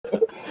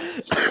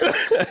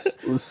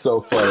It was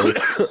so funny.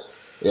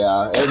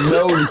 Yeah, and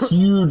known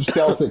huge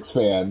Celtics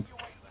fan.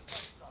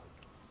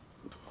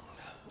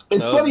 It's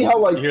No, funny how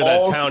you like hear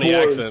that towny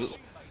accent.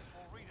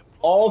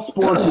 all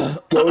sports is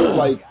go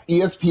like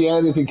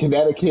ESPN is in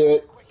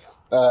Connecticut,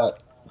 uh,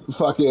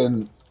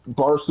 fucking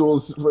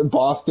Barstool's in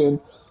Boston.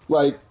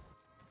 Like,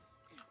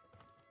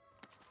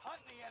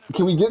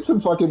 can we get some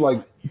fucking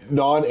like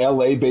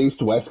non-LA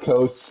based West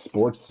Coast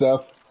sports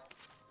stuff?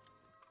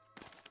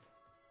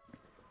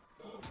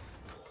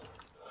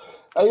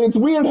 I mean, it's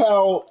weird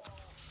how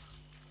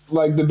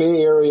like the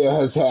Bay Area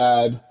has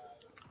had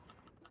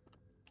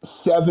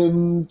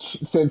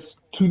since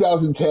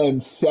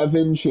 2010,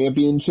 7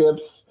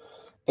 championships,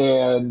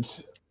 and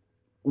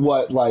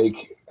what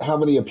like how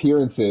many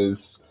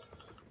appearances?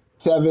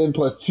 7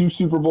 plus 2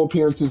 Super Bowl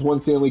appearances,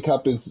 one Stanley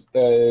Cup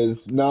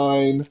is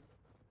 9,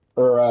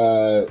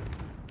 or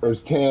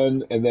is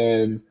 10, and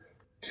then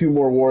 2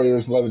 more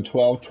Warriors, 11,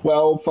 12.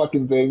 12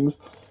 fucking things.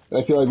 And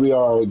I feel like we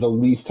are the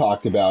least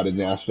talked about in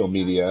national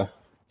media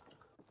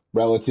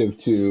relative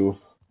to.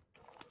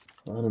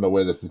 I don't know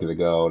where this is gonna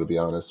go, to be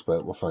honest,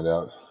 but we'll find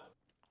out.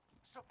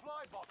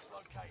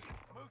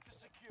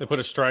 They put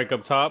a strike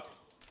up top.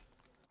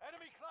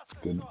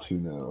 Good to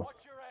know.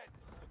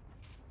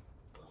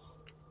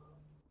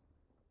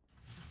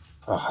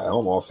 Oh, I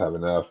almost have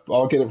enough.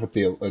 I'll get it for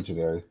the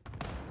legendary.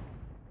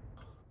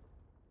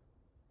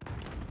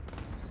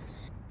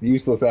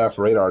 Useless ass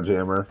radar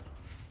jammer.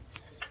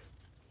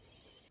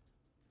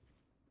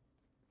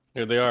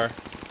 Here they are.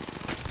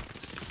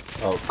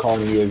 Oh,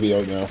 calling UAV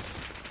right now.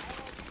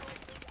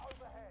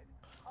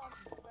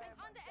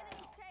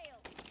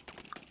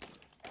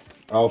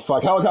 Oh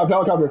fuck! Helicopter!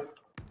 Helicopter!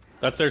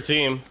 That's their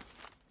team.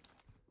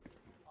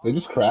 They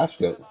just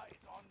crashed it.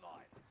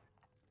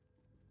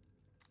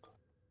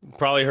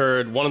 Probably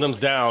heard one of them's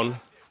down.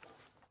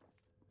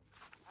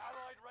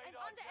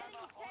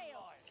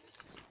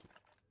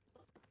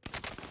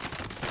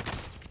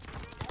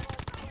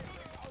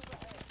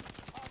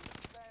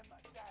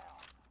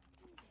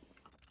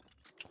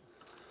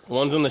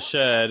 One's in the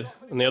shed,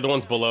 and the other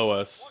one's below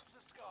us.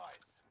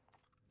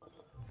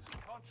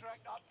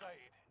 Contract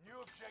updated. New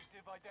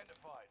objective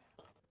identified.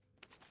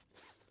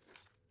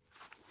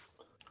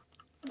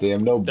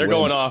 Damn, no. They're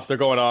going off. They're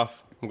going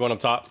off. I'm going up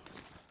top.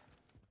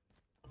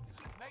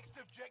 Next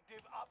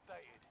objective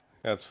updated.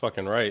 That's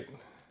fucking right.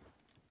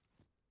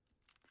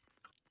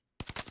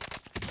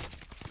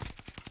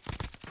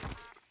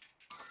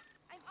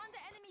 I'm on the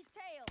enemy's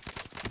tail.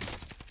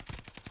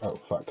 Oh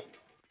fuck.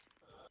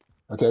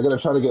 Okay, I'm gonna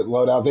try to get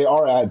loadout. They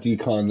are at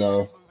decon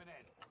though.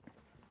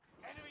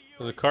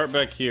 There's a cart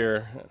back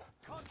here.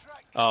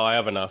 Oh, I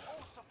have enough.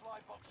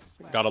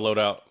 Gotta load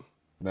out.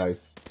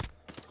 Nice.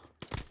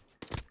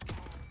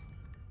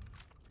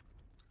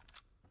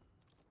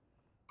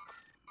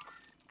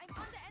 I'm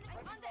on the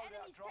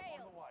enemy's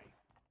tail.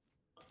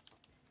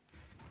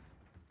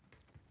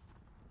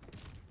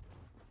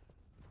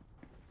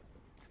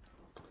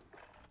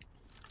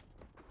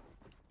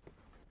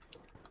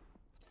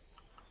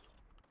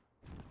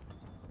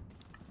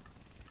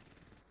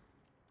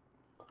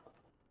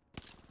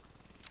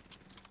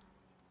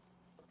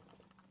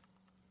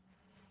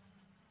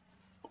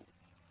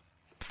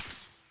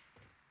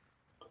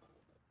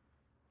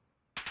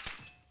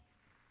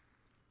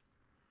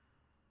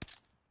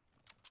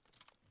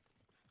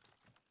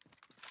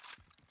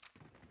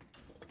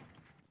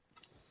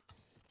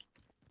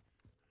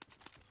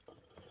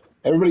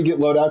 Everybody get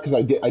loadout because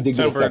I did get a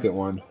Tempered. second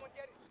one.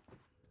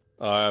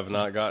 I have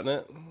not gotten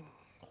it.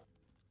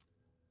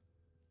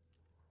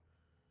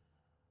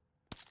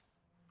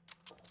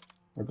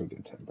 I'll go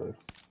get tempered.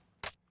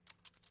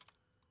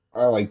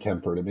 I like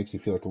tempered. It makes you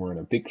feel like I'm wearing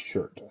a big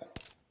shirt.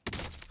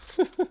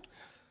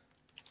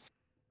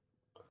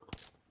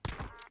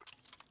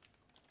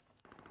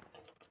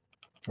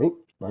 Oh,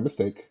 my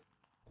mistake.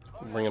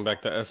 Bringing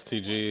back the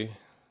STG.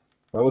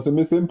 That was a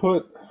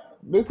misinput.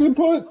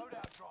 Misinput.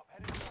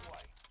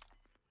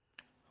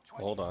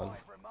 Hold on.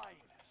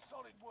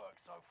 Solid work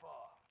so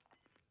far.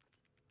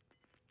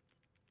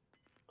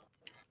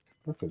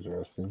 That's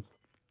interesting.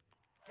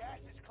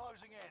 Gas is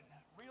closing in.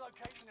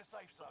 Relocating the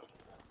safe zone.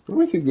 Where do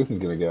we think this is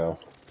gonna go?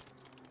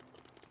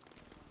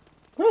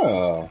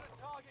 Oh.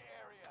 Target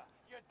area.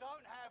 You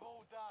don't have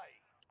all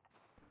day.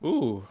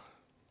 Ooh.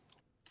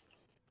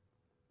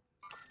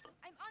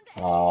 I'm on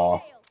the Aw.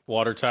 enemy's tail.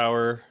 Water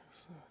tower.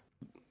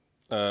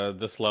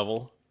 This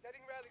level.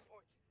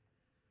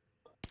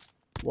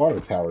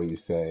 Water tower, you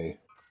say?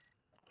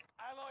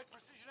 Allied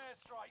precision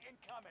airstrike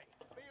incoming.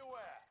 Be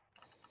aware.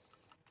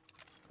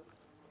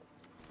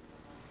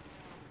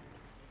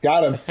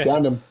 Got him.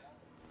 Downed him.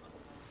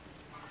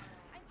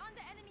 I'm on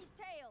the enemy's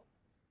tail.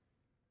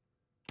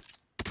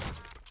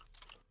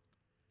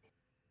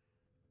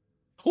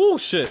 Oh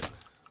shit. Hits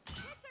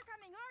are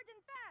coming hard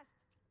and fast.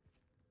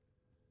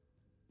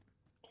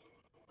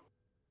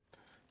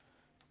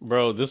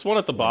 Bro, this one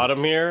at the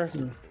bottom here,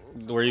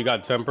 where you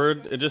got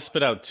tempered, it just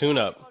spit out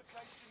tune-up.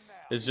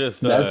 It's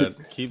just,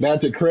 keeps...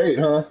 Magic crate,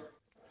 huh?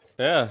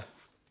 Yeah.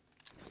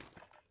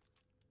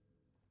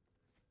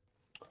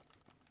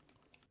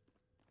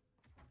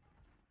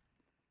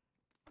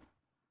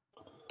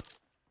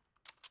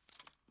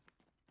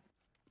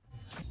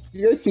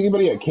 You guys see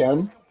anybody at Chem?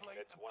 Complete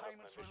and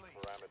payments released.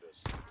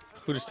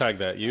 Who just tagged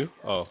that? You?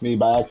 Oh. Me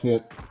by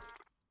accident.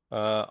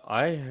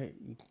 I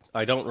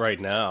don't right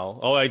now.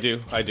 Oh, I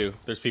do. I do.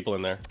 There's people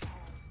in there.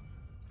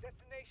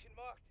 Destination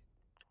marked.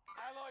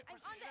 Allied I'm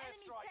on precision the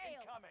enemy's airstrike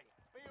tail. incoming.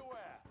 Be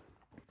aware.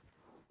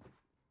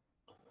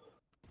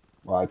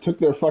 Well, I took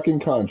their fucking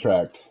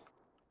contract.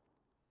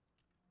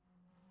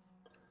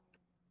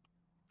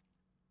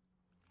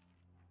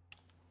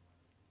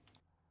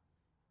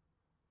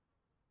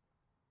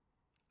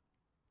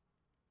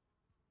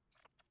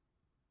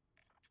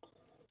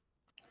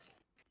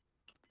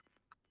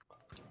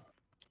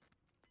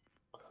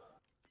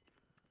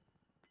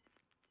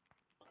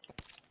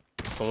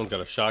 Someone's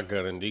got a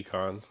shotgun in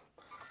decon.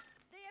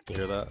 They You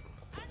hear that?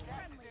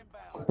 Gas is unfriendly.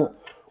 inbound.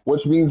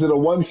 Which means it'll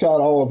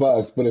one-shot all of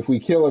us, but if we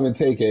kill him and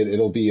take it,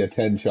 it'll be a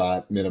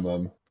 10-shot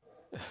minimum.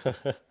 You're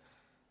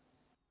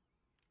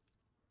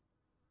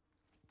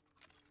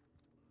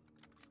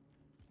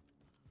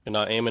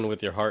not aiming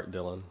with your heart,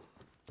 Dylan.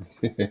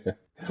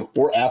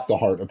 Or at the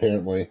heart,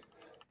 apparently.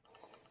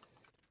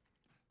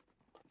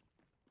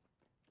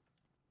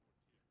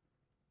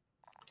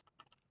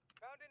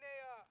 Found an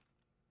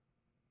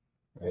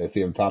AR. I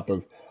see him top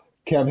of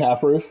Chem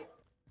half roof.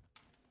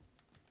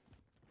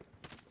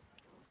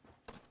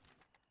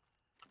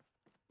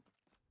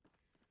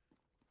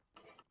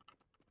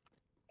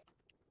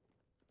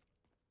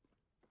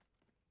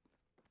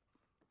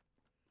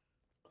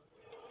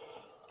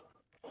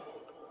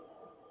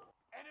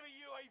 Enemy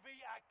UAV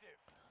active.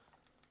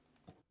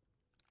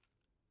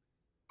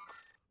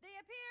 They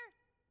appear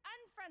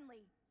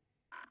unfriendly.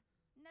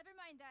 Never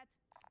mind that.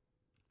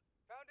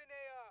 Found an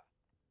AR.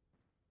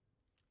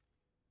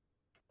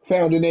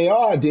 Found an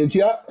AR, did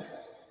ya?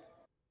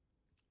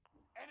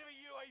 Enemy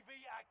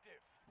UAV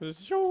active.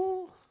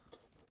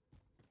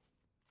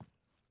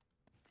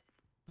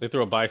 They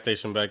threw a buy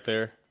station back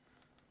there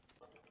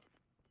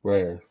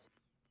Where?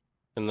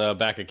 in the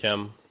back of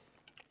Chem,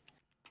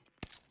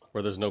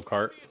 where there's no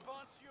cart. Enemy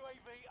advanced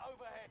UAV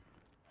overhead.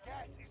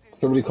 Gas is in.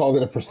 Somebody called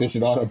it a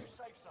precision on him. Safe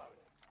zone.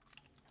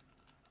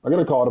 I'm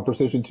gonna call it a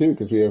precision too,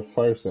 because we have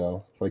fire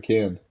sale, if I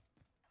can.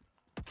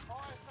 Fire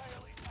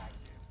sale is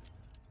active.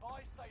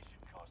 Buy station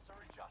costs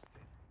are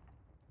adjusted.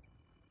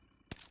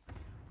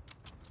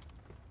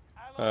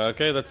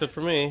 Okay, that's it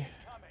for me. Incoming.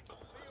 Be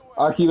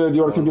aware. Akira, do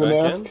you want to Going come get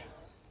a back mask? in?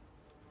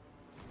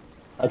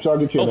 Actually, I'll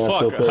get you a Oh mask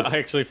real fuck! quick. I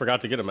actually forgot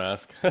to get a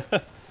mask.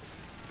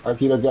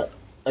 Akira, I've got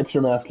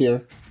extra mask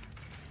here.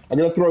 I'm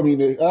gonna throw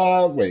wait.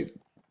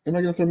 Am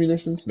I gonna throw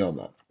munitions? No, I'm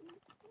not.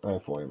 I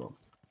have full ammo.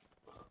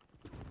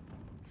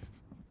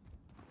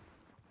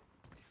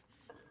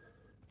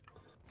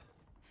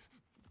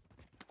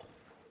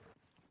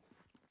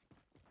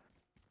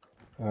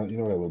 You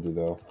know what I will do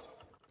though?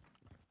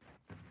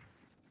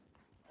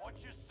 Watch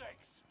your six.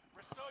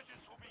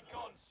 Resurgence will be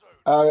gone soon.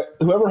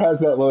 Whoever has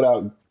that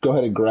loadout, go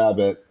ahead and grab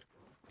it.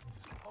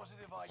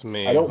 Positive It's ID.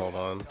 me. I don't Hold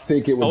on.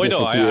 think it will Oh wait,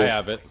 no, I disappear.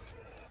 have it.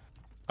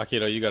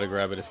 Akito, you gotta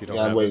grab it if you don't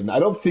Yeah, I'm have waiting. I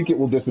don't think it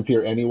will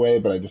disappear anyway,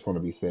 but I just want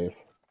to be safe. it.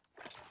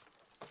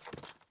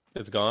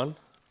 It's gone.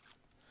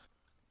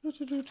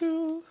 Loadout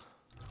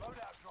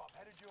drop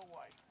headed your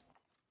way.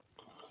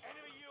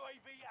 Enemy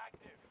UAV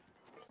active.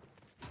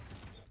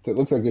 So it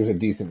looks like there's a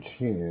decent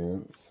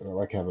chance. I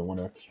like having one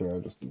extra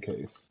just in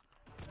case.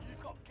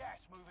 You've got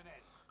gas moving in.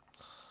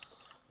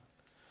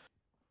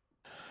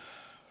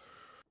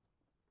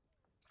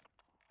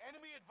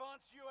 Enemy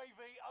advanced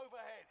UAV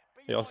overhead.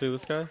 Be Y'all see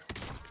this guy?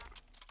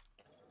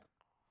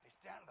 It's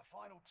down to the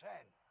final 10.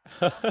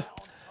 Come out on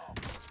top.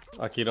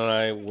 Akito and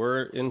I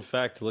were in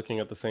fact looking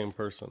at the same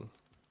person.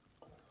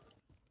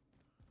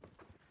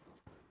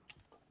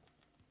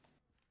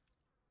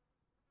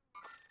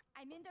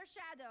 I'm in their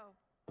shadow.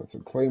 Put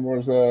some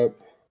claymores up.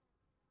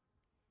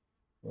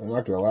 They're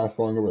not gonna last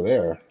long over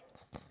there.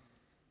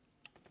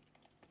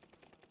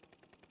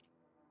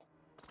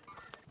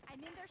 I'm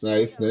in their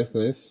Nice, shadow. nice,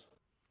 nice.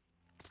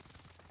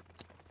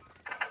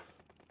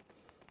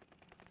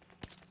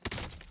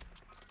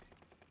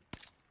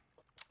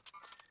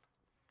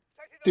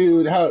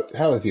 Dude,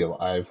 how is he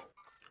alive?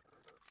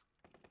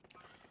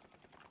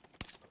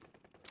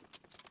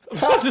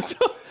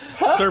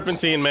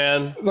 Serpentine,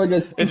 man. Like a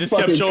It just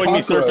kept fucking showing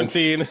me cockroach.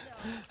 serpentine.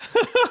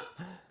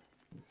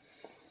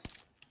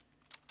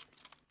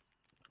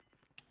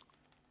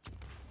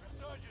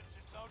 Resurgence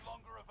is no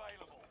longer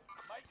available.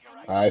 Make your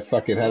I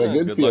fucking had a Yeah,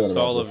 good good feeling luck to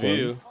about all this of one.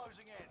 you.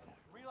 closing in.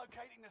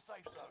 Relocating the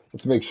safe zone.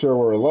 Let's make sure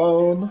we're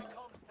alone. Comms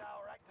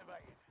tower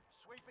activated.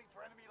 Sweeping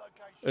for enemy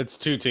location. It's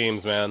 2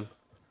 teams, man.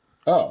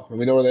 Oh, let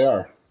me know where they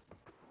are.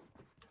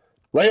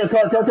 Right here,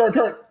 cart. Ready to rain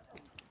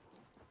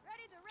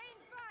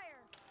fire.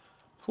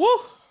 Woo!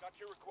 Got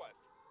your request.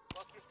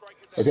 Cluster strike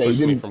is Okay, he Push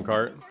me didn't from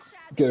cart. In their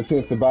shadow. get a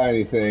chance to buy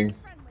anything.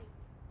 Friendly.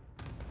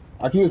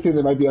 I can just see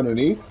they might be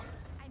underneath.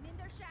 I'm in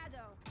their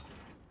shadow.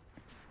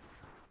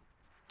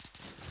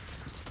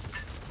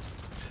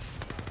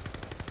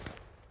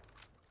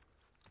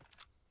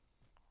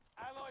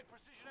 Allied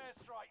precision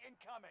airstrike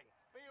incoming.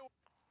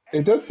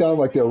 It does sound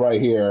like they're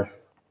right here.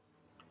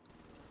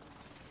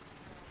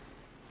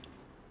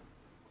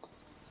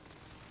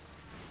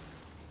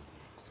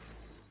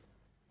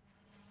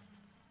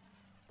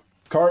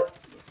 Cart.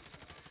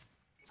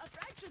 A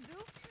frag should do.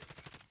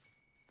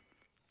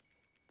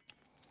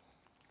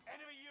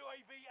 Enemy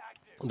UAV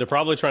active. They're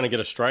probably trying to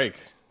get a strike.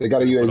 They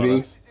got a Put on UAV.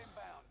 us. Is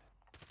inbound.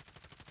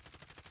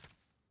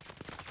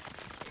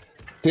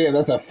 Damn,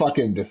 that's a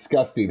fucking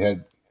disgusting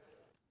head.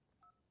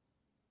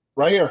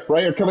 Right here,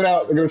 coming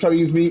out. They're gonna try to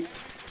use me.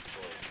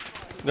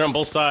 They're on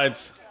both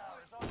sides.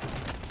 Fire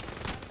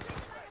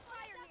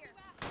here.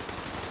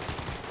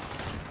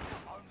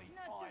 Only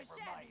Not 5 too remain.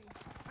 shabby.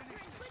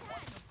 Finish Good this hand.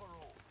 once and for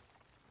all.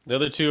 The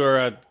other two are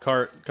at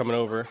cart coming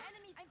over. I'm on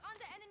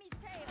the enemy's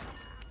tail.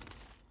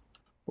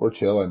 We're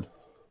chilling.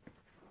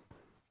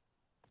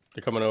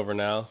 They're coming over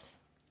now.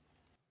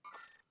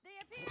 They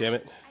appear. Damn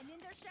it. I'm in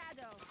their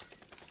shadow.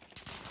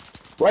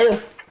 Right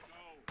here.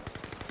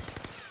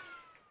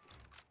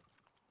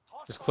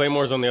 There's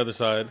claymores on the other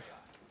side.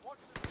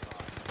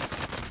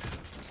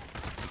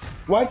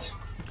 What?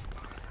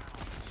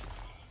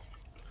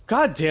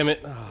 God damn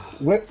it.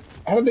 What?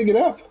 How did they get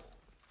up?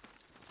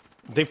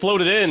 They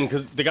floated in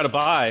because they got to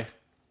buy.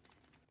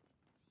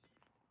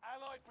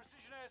 Allied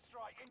precision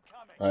airstrike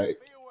incoming. Alright.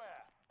 Be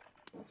aware.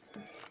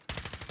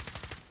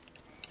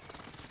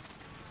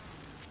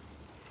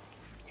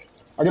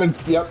 I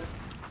gotta. Yep.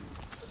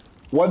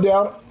 One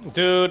down.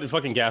 Dude,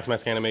 fucking gas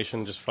mask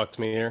animation just fucked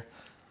me here.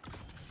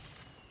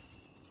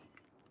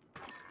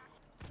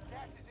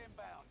 Gas is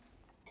inbound.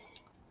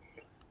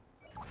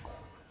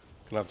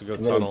 Gonna have to go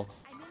gonna- tunnel.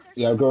 I'm in their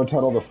Yeah, I'm going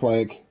tunnel to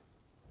flank.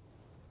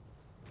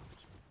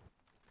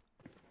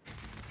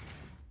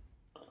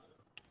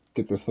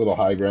 Get this little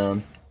high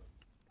ground.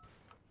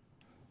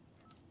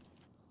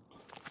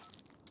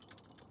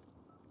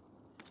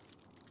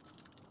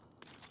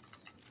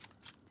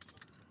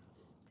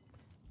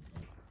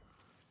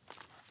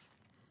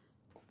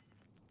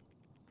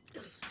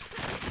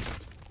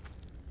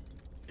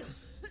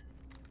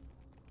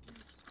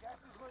 Gas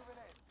is moving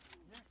in.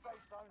 New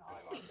safe zone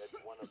highlight. That's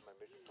one of my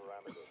mission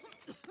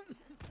parameters.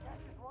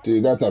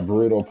 Dude, that's a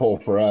brutal pull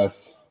for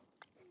us.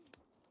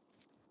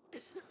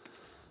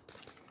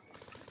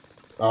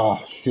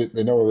 Oh, shit.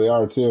 They know where we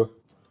are, too.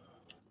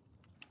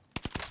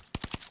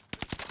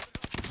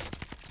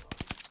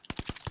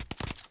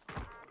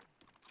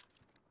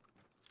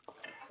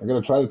 I'm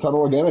gonna try the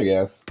tunnel again, I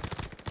guess.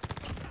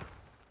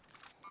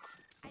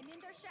 I'm in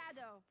their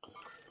shadow.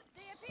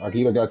 They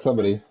appear. Akito got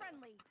somebody.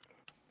 Friendly.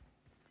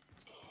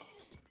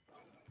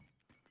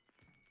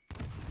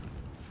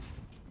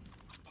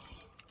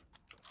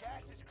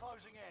 Gas is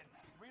closing in.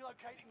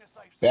 Relocating the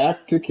safe zone.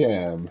 Back to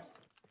cam. Not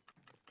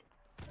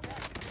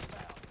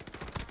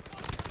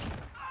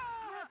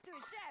too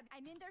shabby.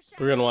 I'm in their shadow.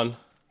 3 on 1.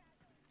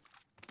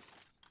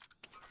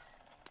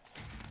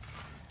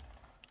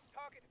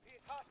 Target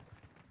appears hot.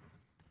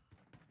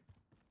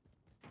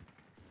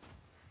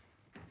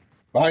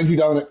 Behind you,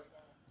 Dominic.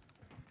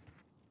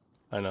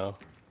 I know.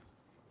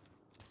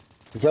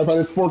 He's right by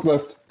this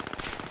forklift.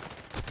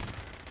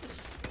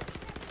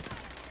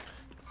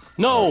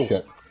 No! Oh,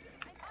 shit.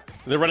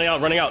 They're running out,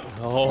 running out.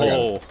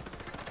 Oh.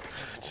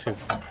 Dude.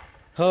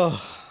 Oh.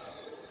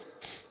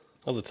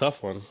 That was a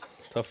tough one.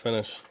 Tough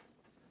finish.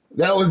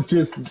 That was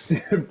just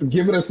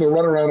giving us the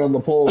runaround on the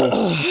pole.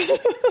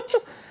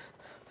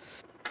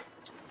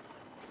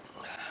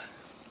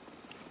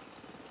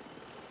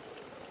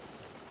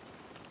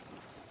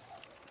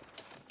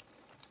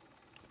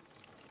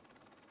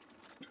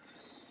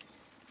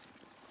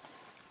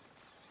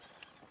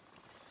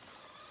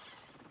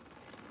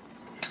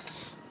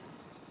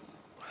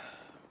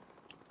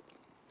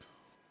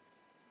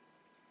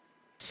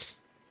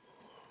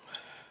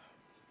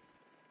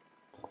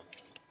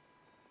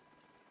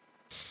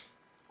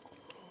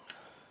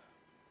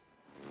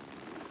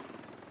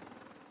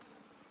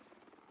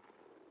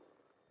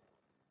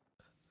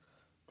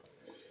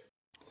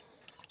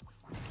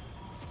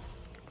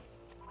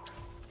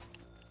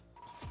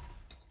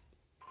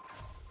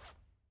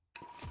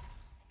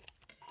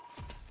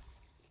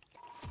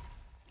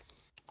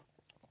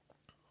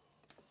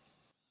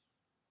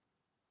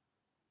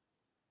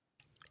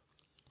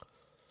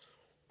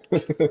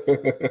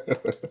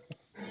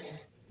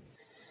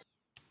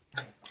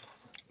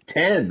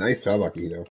 Ten. Nice job, Akito.